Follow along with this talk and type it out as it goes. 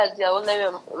Kazi ya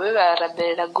wewe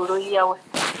arabela guru yawe.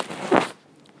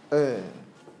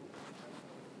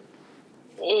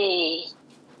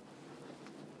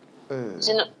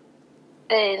 Zino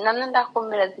nana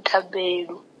ndakumira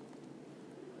zitabelu.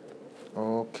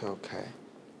 Okay.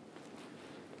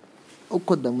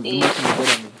 Uko da muzima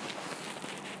kumugorana.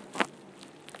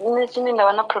 Nne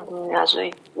ndabana problem yazo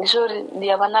yi. Nisori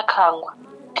ndiyabana kangwa.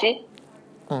 Ti?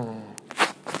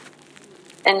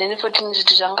 And then if it is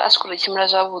zvanga asikuru chimira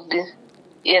zvavudi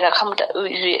era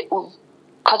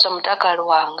kaza mutakaro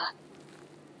wanga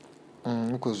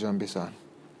ukuzvambisana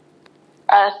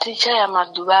ticha ya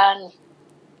maduvani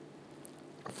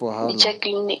for how long?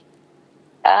 Checking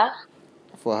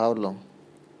For how long?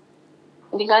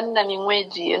 Ndinganinda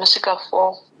mimwedzi inosvika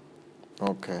 4.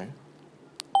 Okay.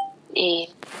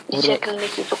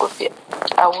 Ndichekliniki sokufia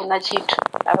hauna chitu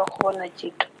avakuona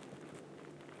chitu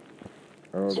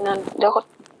chino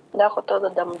ndakotoza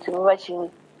da mudzimu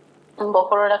vachini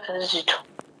mbokorola kazi zvitu.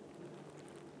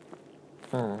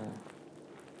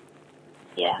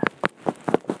 Yeah.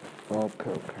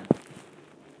 Okay.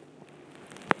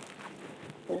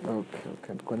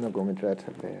 Ndikona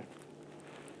gomitrata there.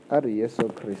 Ari Yesu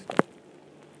Kristo.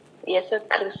 Yesu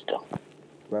Kristo.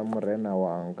 Vamurena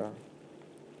wanga.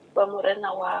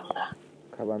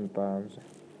 Kavantanze.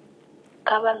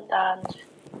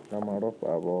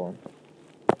 Vamaropa avona.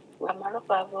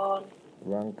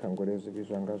 Vankangwele zivi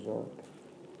zvanga zvote.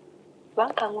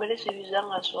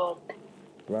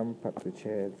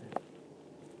 Vampatuchedze.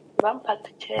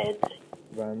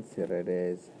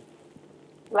 Vantsireleze.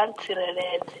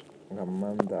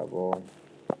 Ngamanda avona.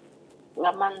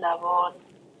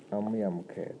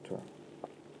 Vamuyamukhetwa.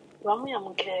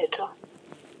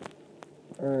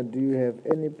 Do you have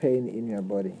any pain in your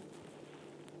body?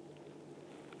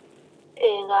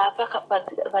 Ngapha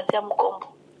kathi yamkombo.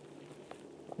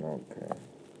 Okay.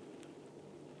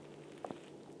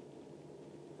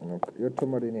 Your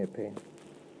tumor in your pain?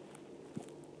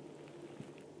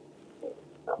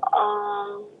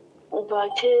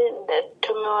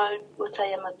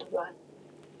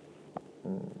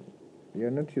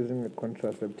 You're not using a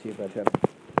contraceptive at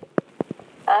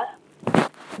all?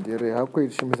 Ndiri hako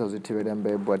ichimisa zvitivera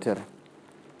mbebwa tera?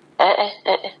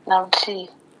 Nauti.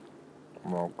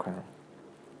 Okay.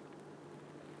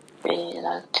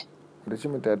 Nauti.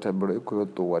 Ndichimita tablo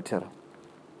ikuyotuwa tera?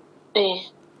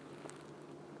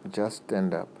 Just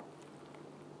stand up.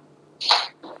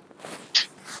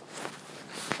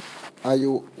 Are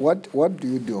you what do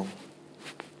you do?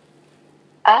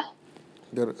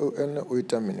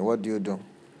 What do you do?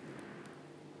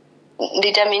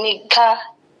 Nditaminika.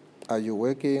 Are you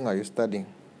working? Are you studying?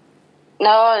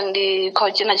 No, ndi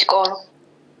kochina chikolo.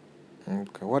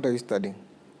 Okay. What are you studying?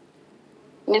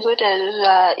 Ndikuita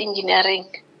engineering,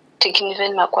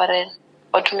 technical Makwarela,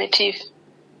 automotive.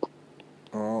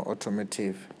 Oh,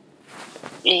 automotive.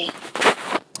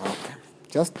 Okay.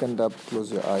 Just stand up,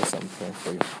 close your eyes, I'm praying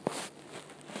for you.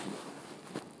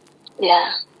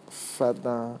 Yeah.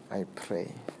 Father, I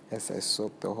pray as I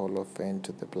soak the whole of her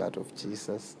into the blood of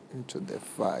Jesus, into the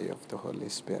fire of the Holy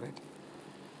Spirit.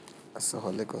 As the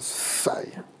Holy Ghost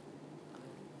fire.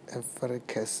 Every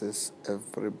curses,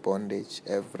 every bondage,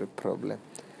 every problem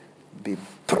be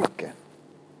broken.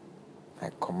 I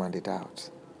command it out.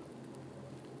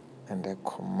 And I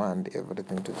command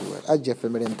everything to do well. Aje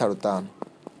family in Tarutan.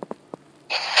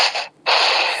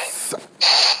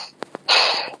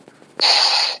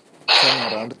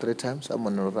 Turn around 3 times. I'm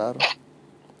on a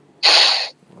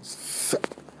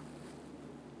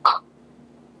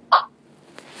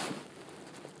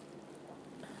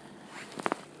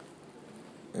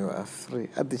You are free.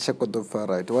 At the check of the far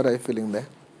right. What are you feeling there?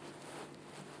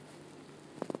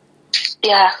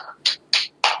 Yeah.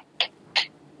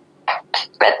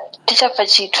 But teacher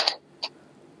Fachitu.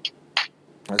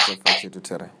 Acha Fachitu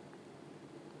tere.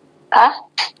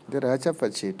 Dere acha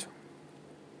Fachitu.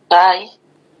 Aye.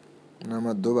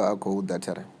 Namadoba ako uda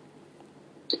tere.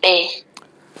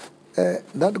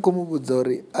 That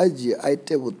komubuzori aji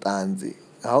aite butanzi.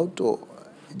 How to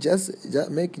just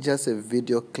make just a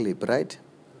video clip, right?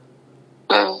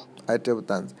 Aite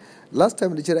butanzi. Last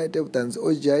time ndichira aite butanzi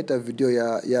oji aita video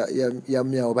ya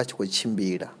miao bachiko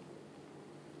chimbira.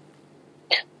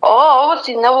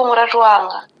 Sinabo muratu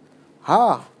wanga.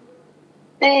 Ha?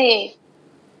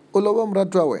 Uloba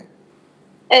muratu wawe?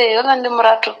 Ola ndi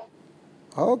muratu.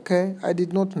 Okay, I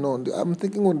did not know. I'm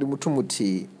thinking on the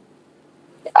mutumuti.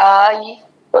 Aye,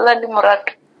 ola ndi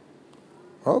muratu.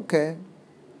 Okay.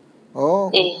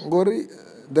 Oh, Gori,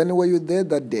 then were you there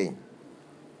that day?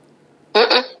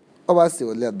 Obasi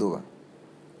ole aduba.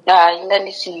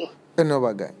 Ndandisi. Eno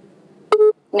bagay.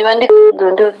 Ndibandi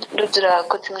ndudira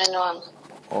kuti mnene wanga.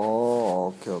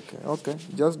 Oh, okay.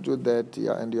 Just do that,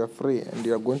 yeah, and you are free, and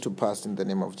you are going to pass in the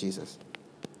name of Jesus.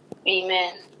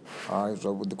 Amen. All right,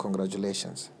 Rob, with the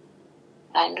congratulations.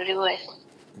 And do the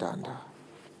Danda.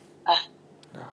 Ah.